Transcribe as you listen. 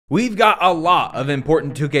We've got a lot of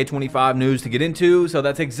important 2K25 news to get into, so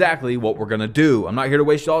that's exactly what we're gonna do. I'm not here to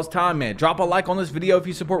waste y'all's time, man. Drop a like on this video if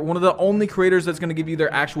you support one of the only creators that's gonna give you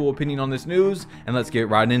their actual opinion on this news, and let's get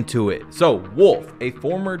right into it. So, Wolf, a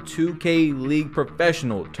former 2K League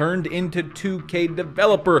professional turned into 2K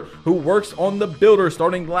developer who works on the builder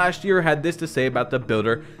starting last year, had this to say about the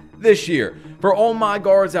builder this year. For all my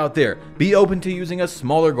guards out there, be open to using a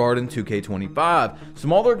smaller guard in 2K25.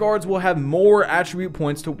 Smaller guards will have more attribute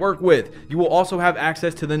points to work with. You will also have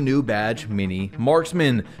access to the new badge, Mini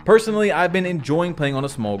Marksman. Personally, I've been enjoying playing on a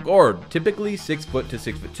small guard. Typically 6 foot to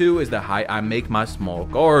 6'2" is the height I make my small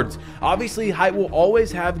guards. Obviously, height will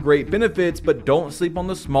always have great benefits, but don't sleep on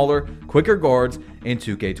the smaller, quicker guards in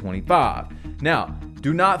 2K25. Now,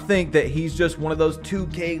 do not think that he's just one of those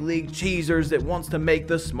 2K League cheesers that wants to make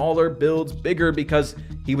the smaller builds bigger because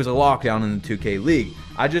he was a lockdown in the 2K League.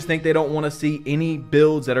 I just think they don't want to see any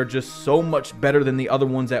builds that are just so much better than the other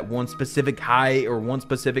ones at one specific height or one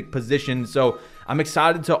specific position. So I'm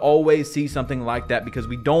excited to always see something like that because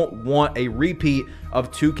we don't want a repeat of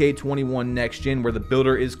 2K21 Next Gen where the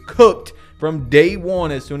builder is cooked from day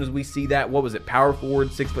one. As soon as we see that, what was it, power forward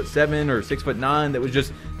 6'7" or 6'9", that was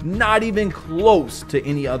just not even close to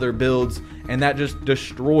any other builds, and that just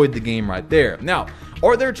destroyed the game right there. Now,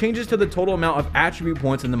 are there changes to the total amount of attribute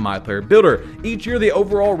points in the My Player Builder? Each year, the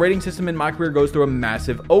overall rating system in my career goes through a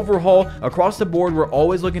massive overhaul. Across the board, we're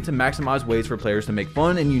always looking to maximize ways for players to make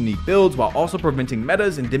fun and unique builds while also preventing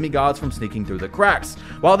metas and demigods from sneaking through the cracks.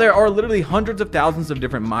 While there are literally hundreds of thousands of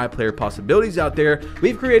different My Player possibilities out there,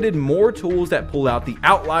 we've created more tools that pull out the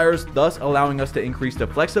outliers, thus allowing us to increase the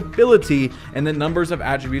flexibility and the numbers of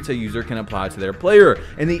attributes a user can apply to their player.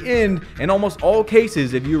 In the end, in almost all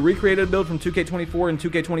cases, if you recreate a build from 2K24 and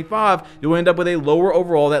 2K25, you'll end up with a lower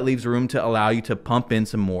overall that leaves room to allow you to pump in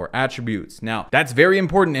some more attributes. Now, that's very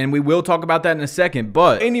important, and we will talk about that in a second.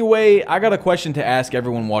 But anyway, I got a question to ask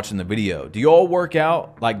everyone watching the video. Do you all work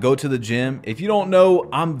out? Like, go to the gym? If you don't know,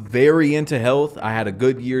 I'm very into health. I had a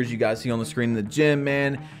good year, as you guys see on the screen, in the gym,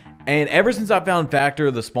 man. And ever since I found Factor,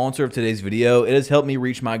 the sponsor of today's video, it has helped me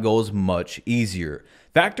reach my goals much easier.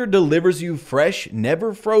 Factor delivers you fresh,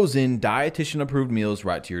 never frozen, dietitian approved meals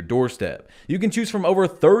right to your doorstep. You can choose from over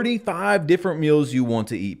 35 different meals you want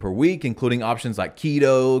to eat per week, including options like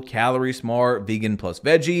keto, calorie smart, vegan plus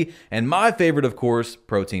veggie, and my favorite, of course,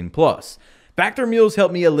 protein plus. Factor meals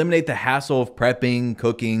help me eliminate the hassle of prepping,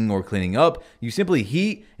 cooking, or cleaning up. You simply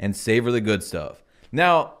heat and savor the good stuff.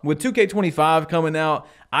 Now, with 2K25 coming out,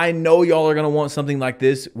 I know y'all are going to want something like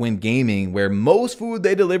this when gaming, where most food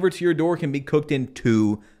they deliver to your door can be cooked in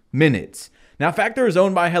 2 minutes. Now, Factor is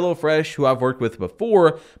owned by HelloFresh, who I've worked with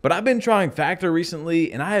before, but I've been trying Factor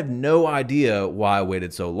recently, and I have no idea why I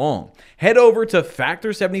waited so long. Head over to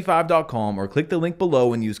Factor75.com or click the link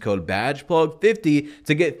below and use code BadgePlug50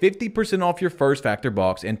 to get 50% off your first Factor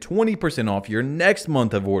box and 20% off your next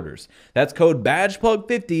month of orders. That's code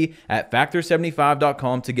BadgePlug50 at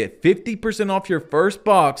Factor75.com to get 50% off your first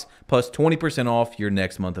box plus 20% off your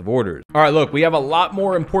next month of orders. All right, look, we have a lot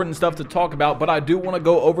more important stuff to talk about, but I do want to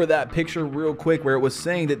go over that picture real quick where it was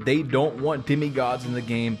saying that they don't want demigods in the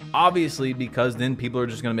game, obviously, because then people are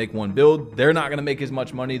just going to make one build. They're not going to make as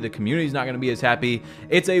much money. The community's not going to be as happy.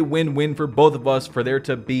 It's a win-win for both of us for there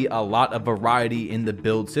to be a lot of variety in the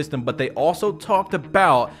build system. But they also talked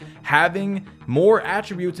about having more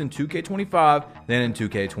attributes in 2K25 than in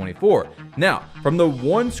 2K24. Now, from the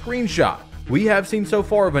one screenshot we have seen so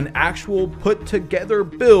far of an actual put together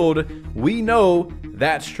build, we know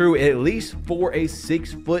that's true, at least for a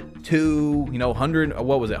 6'2", you know,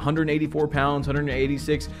 184 pounds,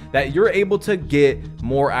 186, that you're able to get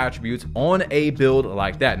more attributes on a build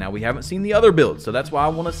like that. Now, we haven't seen the other builds, so that's why I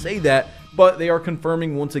want to say that, but they are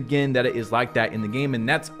confirming once again that it is like that in the game, and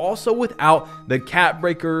that's also without the cap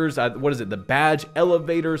breakers, what is it, the badge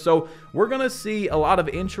elevator. So we're gonna see a lot of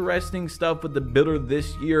interesting stuff with the builder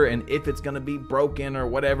this year, and if it's gonna be broken or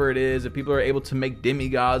whatever it is, if people are able to make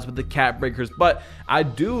demigods with the cap breakers. But I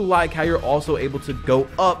do like how you're also able to go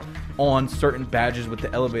up on certain badges with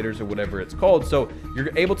the elevators or whatever it's called. So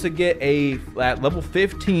you're able to get at level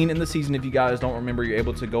 15 in the season, if you guys don't remember, you're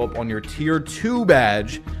able to go up on your tier 2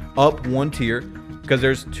 badge, up 1 tier, because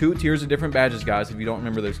there's 2 tiers of different badges, guys. If you don't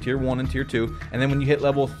remember, there's tier 1 and tier 2, and then when you hit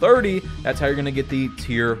level 30, that's how you're going to get the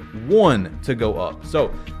tier 1 to go up.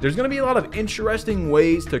 So there's going to be a lot of interesting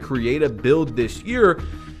ways to create a build this year,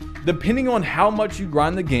 depending on how much you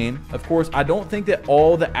grind the game. Of course, I don't think that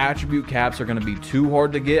all the attribute caps are going to be too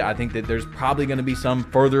hard to get. I think that there's probably going to be some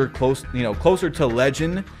further closer to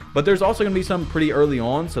legend but there's also going to be some pretty early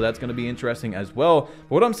on, so that's going to be interesting as well. But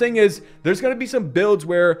what I'm saying is there's going to be some builds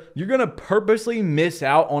where you're going to purposely miss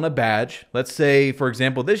out on a badge. Let's say, for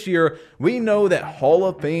example, this year, we know that Hall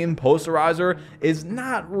of Fame Posterizer is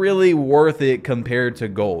not really worth it compared to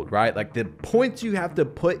gold, right? Like the points you have to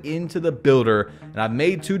put into the builder, and I've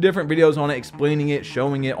made 2 different videos on it explaining it,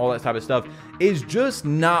 showing it, all that type of stuff, is just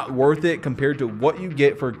not worth it compared to what you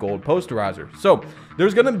get for gold posterizer. So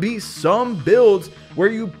there's going to be some builds where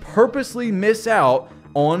you purposely miss out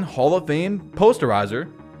on Hall of Fame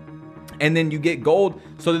posterizer, and then you get gold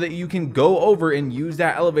so that you can go over and use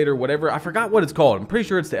that elevator, whatever. I forgot what it's called. I'm pretty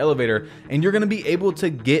sure it's the elevator, and you're going to be able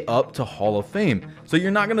to get up to Hall of Fame. So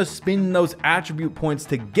you're not going to spend those attribute points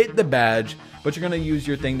to get the badge, but you're going to use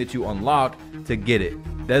your thing that you unlock to get it.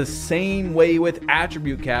 The same way with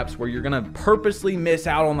attribute caps, where you're going to purposely miss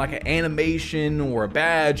out on like an animation or a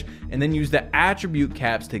badge and then use the attribute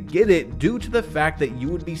caps to get it, due to the fact that you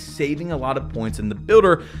would be saving a lot of points in the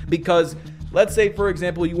builder. Because let's say, for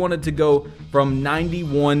example, you wanted to go from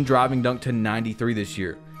 91 driving dunk to 93 this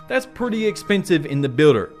year. That's pretty expensive in the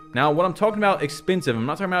builder. Now, what I'm talking about expensive, I'm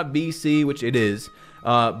not talking about BC, which it is,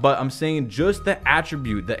 but I'm saying just the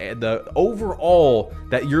attribute, the overall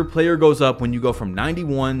that your player goes up when you go from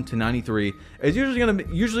 91 to 93 is usually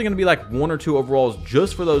gonna be like 1 or 2 overalls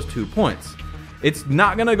just for those 2 points. It's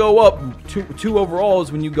not gonna go up two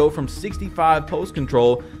overalls when you go from 65 post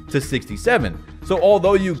control to 67. So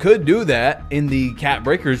although you could do that in the cap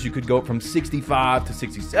breakers, you could go from 65 to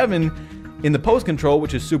 67 in the post control,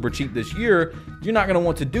 which is super cheap this year. You're not going to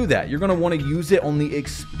want to do that. You're going to want to use it on the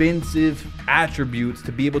expensive attributes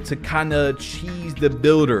to be able to kind of cheese the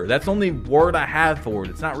builder. That's the only word I have for it.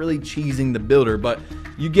 It's not really cheesing the builder, but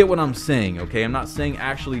you get what I'm saying, okay? I'm not saying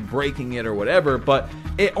actually breaking it or whatever, but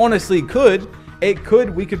it honestly could. It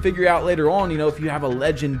could. We could figure out later on, you know, if you have a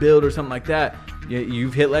legend build or something like that,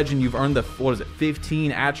 you've hit legend, you've earned the,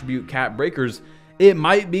 15 attribute cap breakers. It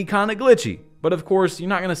might be kind of glitchy. But of course, you're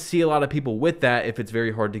not going to see a lot of people with that if it's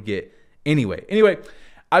very hard to get anyway.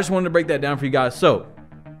 I just wanted to break that down for you guys. So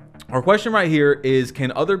our question right here is,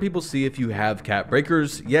 can other people see if you have cap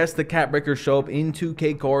breakers? Yes, the cap breakers show up in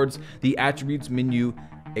 2K cards, the attributes menu,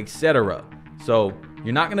 etc. So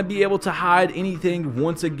you're not going to be able to hide anything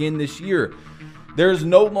once again this year. There's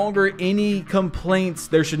no longer any complaints.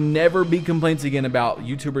 There should never be complaints again about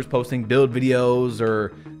YouTubers posting build videos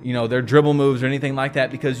or, you know, their dribble moves or anything like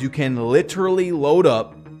that, because you can literally load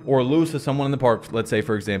up or lose to someone in the park. Let's say,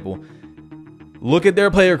 for example, look at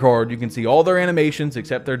their player card. You can see all their animations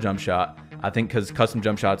except their jump shot. I think because custom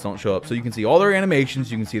jump shots don't show up. So you can see all their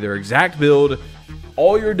animations. You can see their exact build.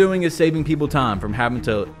 All you're doing is saving people time from having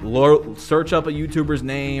to search up a YouTuber's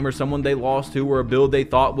name or someone they lost to or a build they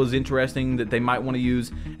thought was interesting that they might want to use,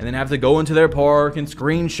 and then have to go into their park and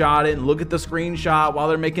screenshot it and look at the screenshot while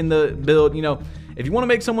they're making the build. You know, if you want to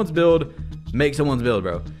make someone's build, make someone's build,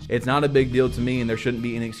 bro. It's not a big deal to me, and there shouldn't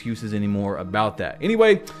be any excuses anymore about that.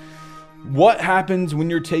 Anyway, what happens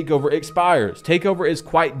when your takeover expires? Takeover is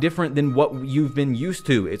quite different than what you've been used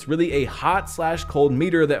to. It's really a hot/cold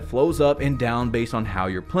meter that flows up and down based on how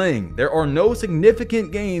you're playing. There are no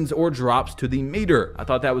significant gains or drops to the meter. I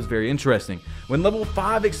thought that was very interesting. When level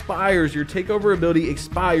 5 expires, your takeover ability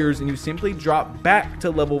expires and you simply drop back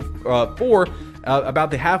to level 4, about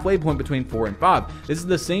the halfway point between 4 and 5. This is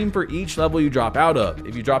the same for each level you drop out of.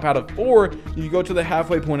 If you drop out of 4, you go to the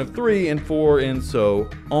halfway point of 3 and 4 and so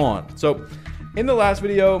on. So in the last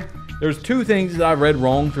video, there's 2 things that I've read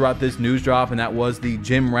wrong throughout this news drop, and that was the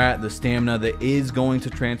gym rat, the stamina that is going to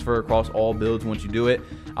transfer across all builds once you do it.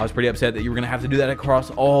 I was pretty upset that you were going to have to do that across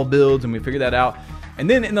all builds, and we figured that out. And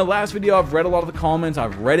then in the last video, I've read a lot of the comments.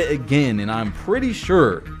 I've read it again, and I'm pretty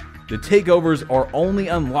sure the takeovers are only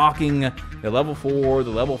unlocking the level 4, the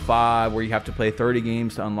level 5, where you have to play 30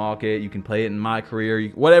 games to unlock it. You can play it in my career,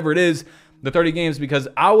 whatever it is, the 30 games, because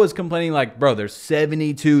I was complaining like, bro, there's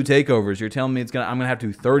 72 takeovers. You're telling me I'm gonna have to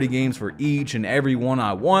do 30 games for each and every one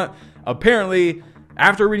I want. Apparently,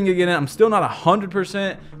 after reading it again, I'm still not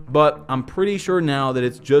 100%, but I'm pretty sure now that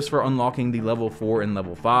it's just for unlocking the level 4 and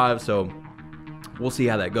level 5. So we'll see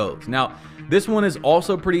how that goes. Now, this one is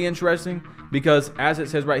also pretty interesting, because as it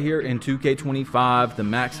says right here in 2K25, the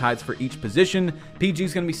max heights for each position, PG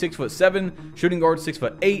is going to be 6'7", shooting guard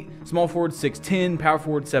 6'8", small forward 6'10", power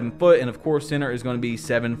forward 7 foot, and of course center is going to be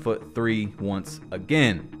 7'3" once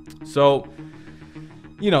again. So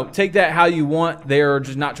you know, take that how you want. They're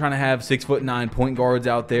just not trying to have 6'9" point guards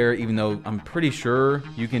out there, even though I'm pretty sure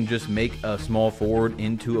you can just make a small forward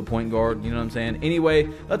into a point guard. You know what I'm saying? Anyway,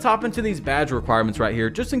 let's hop into these badge requirements right here,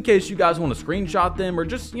 just in case you guys want to screenshot them, or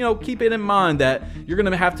just, you know, keep it in mind that you're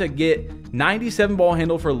going to have to get 97 ball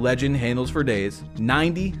handle for legend handles for days,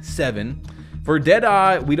 97. For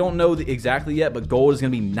Deadeye, we don't know exactly yet, but gold is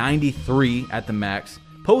going to be 93 at the max.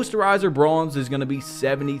 Posterizer bronze is going to be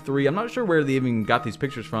 73. I'm not sure where they even got these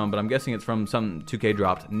pictures from, but I'm guessing it's from some 2K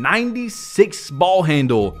dropped. 96 ball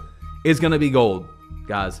handle is going to be gold,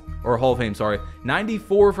 guys. Or Hall of Fame, sorry.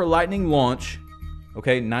 94 for lightning launch.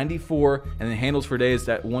 Okay, 94. And then handles for days,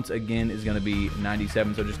 that once again is going to be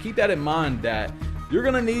 97. So just keep that in mind that you're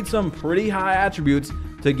going to need some pretty high attributes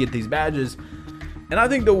to get these badges. And I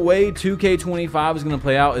think the way 2K25 is going to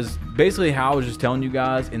play out is basically how I was just telling you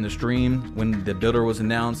guys in the stream when the builder was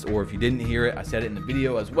announced, or if you didn't hear it, I said it in the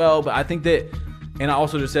video as well. But I think that, and I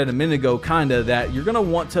also just said a minute ago, kinda, that you're going to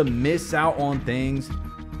want to miss out on things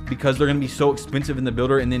because they're going to be so expensive in the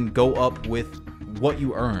builder, and then go up with what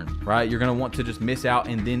you earn, right? You're going to want to just miss out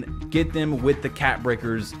and then get them with the cap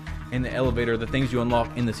breakers in the elevator, the things you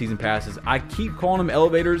unlock in the season passes. I keep calling them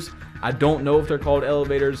elevators. I don't know if they're called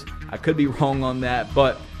elevators. I could be wrong on that,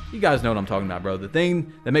 but you guys know what I'm talking about, bro. The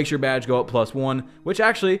thing that makes your badge go up +1, which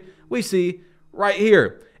actually we see right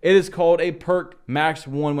here. It is called a perk max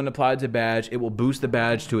 1 when applied to badge. It will boost the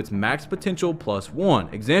badge to its max potential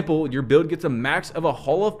 +1. Example, your build gets a max of a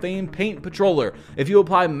Hall of Fame paint patroller. If you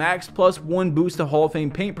apply max +1 boost to Hall of Fame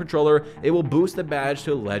paint patroller, it will boost the badge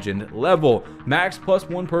to legend level. Max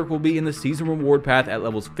 +1 perk will be in the season reward path at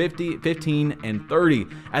levels 50, 15, and 30.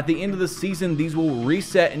 At the end of the season, these will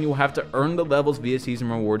reset and you will have to earn the levels via season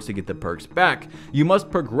rewards to get the perks back. You must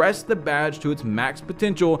progress the badge to its max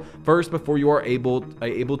potential first before you are able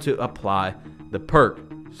to apply the perk.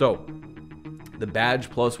 So the badge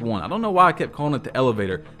 +1. I don't know why I kept calling it the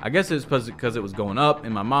elevator. I guess it's because it was going up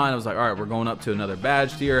in my mind. I was like, all right, we're going up to another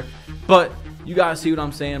badge tier. But you guys see what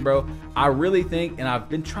I'm saying, bro? I really think, and I've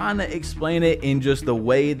been trying to explain it in just the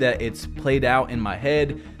way that it's played out in my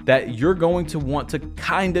head, that you're going to want to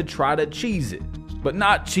kind of try to cheese it, but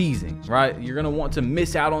not cheesing, right? You're going to want to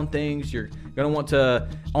miss out on things. You're going to want to,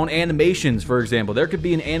 on animations, for example, there could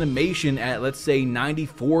be an animation at, let's say,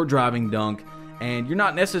 94 driving dunk, and you're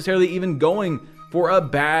not necessarily even going for a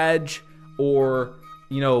badge or,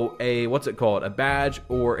 you know, a badge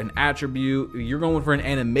or an attribute. You're going for an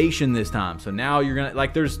animation this time. So now you're going to,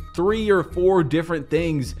 like, there's 3 or 4 different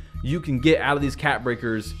things you can get out of these cap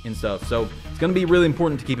breakers and stuff. So it's going to be really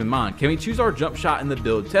important to keep in mind. Can we choose our jump shot in the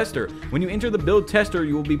build tester? When you enter the build tester,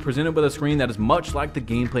 you will be presented with a screen that is much like the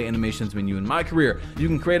gameplay animations menu in My Career. You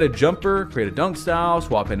can create a jumper, create a dunk style,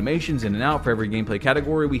 swap animations in and out for every gameplay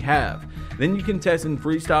category we have. Then you can test in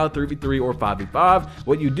freestyle, 3v3, or 5v5.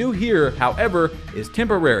 What you do here, however, is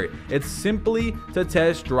temporary. It's simply to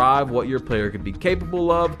test drive what your player could be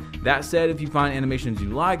capable of. That said, if you find animations you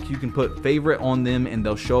like, you can put favorite on them and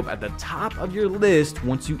they'll show up at the top of your list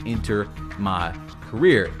once you enter My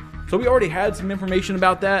Career. So we already had some information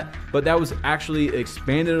about that, but that was actually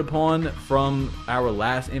expanded upon from our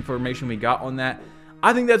last information we got on that.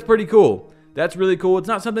 I think that's pretty cool. That's really cool. It's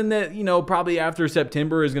not something that, you know, probably after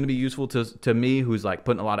September is going to be useful to me, who's like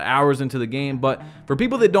putting a lot of hours into the game. But for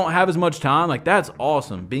people that don't have as much time, like, that's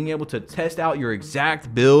awesome. Being able to test out your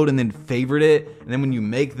exact build and then favorite it. And then when you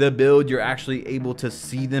make the build, you're actually able to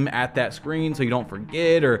see them at that screen so you don't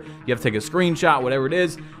forget, or you have to take a screenshot, whatever it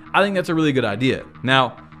is. I think that's a really good idea.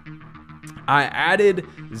 Now, I added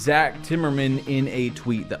Zach Timmerman in a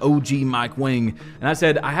tweet, the OG Mike Wing, and I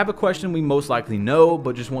said, I have a question we most likely know,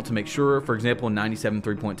 but just want to make sure. For example, 97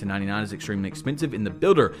 3-point to 99 is extremely expensive in the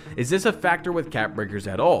builder. Is this a factor with cap breakers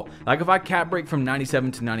at all? Like, if I cap break from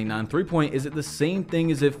 97 to 99 3-point, is it the same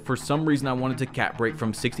thing as if for some reason I wanted to cap break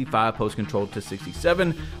from 65 post control to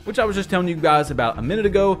 67, which I was just telling you guys about a minute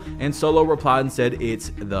ago, and Solo replied and said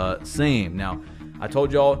it's the same. Now, I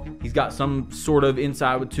told y'all he's got some sort of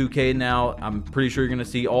inside with 2K now. I'm pretty sure you're going to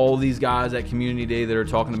see all these guys at Community Day that are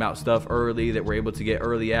talking about stuff early, that were able to get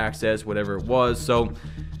early access, whatever it was. So,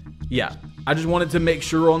 yeah, I just wanted to make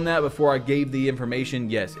sure on that before I gave the information.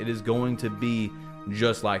 Yes, it is going to be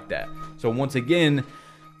just like that. So, once again,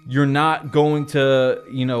 you're not going to,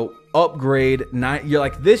 you know, upgrade. You're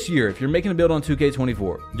like, this year, if you're making a build on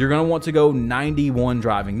 2K24, you're going to want to go 91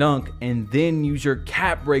 driving dunk and then use your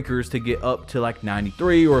cap breakers to get up to like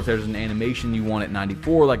 93, or if there's an animation you want at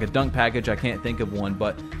 94, like a dunk package. I can't think of one,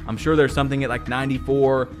 but I'm sure there's something at like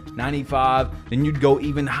 94, 95, then you'd go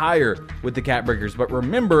even higher with the cap breakers. But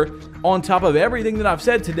remember, on top of everything that I've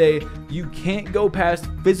said today, you can't go past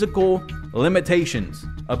physical limitations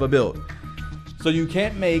of a build. So you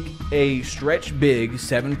can't make a stretch big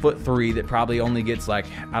 7'3" that probably only gets like,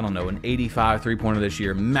 I don't know, an 85 3-pointer this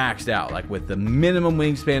year maxed out, like with the minimum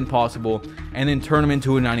wingspan possible, and then turn him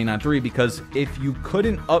into a 99.3, because if you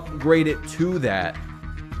couldn't upgrade it to that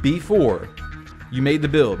before you made the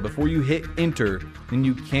build, before you hit enter, then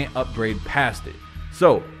you can't upgrade past it.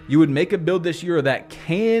 So you would make a build this year that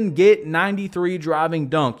can get 93 driving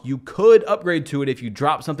dunk. You could upgrade to it if you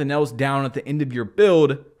drop something else down at the end of your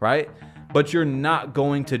build, right? But you're not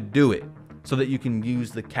going to do it so that you can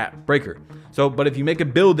use the cap breaker. So, but if you make a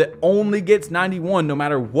build that only gets 91, no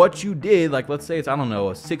matter what you did, like let's say it's, I don't know,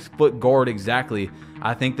 a 6-foot guard exactly.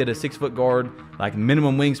 I think that a 6-foot guard, like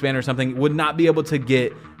minimum wingspan or something, would not be able to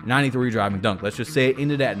get 93 driving dunk. Let's just say it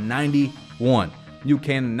ended at 91. You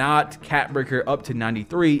cannot cap breaker up to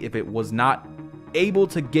 93 if it was not able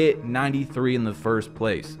to get 93 in the first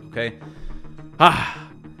place, okay?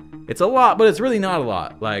 It's a lot, but it's really not a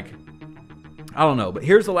lot. Like, I don't know, but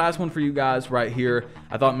here's the last one for you guys right here.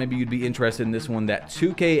 I thought maybe you'd be interested in this one, that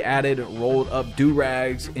 2K added rolled up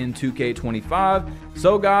do-rags in 2K25.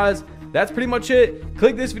 So guys, that's pretty much it.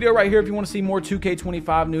 Click this video right here if you want to see more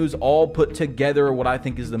 2K25 news all put together, what I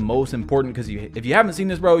think is the most important, because if you haven't seen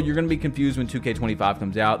this, bro, you're going to be confused when 2K25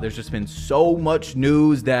 comes out. There's just been so much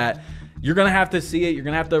news that you're going to have to see it. You're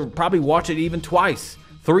going to have to probably watch it even twice,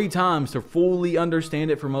 3 times to fully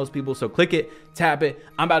understand it for most people. So click it, tap it.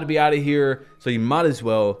 I'm about to be out of here, so you might as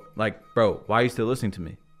well, like, bro, why are you still listening to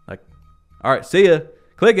me? Like, all right, see ya.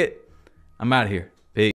 Click it. I'm out of here.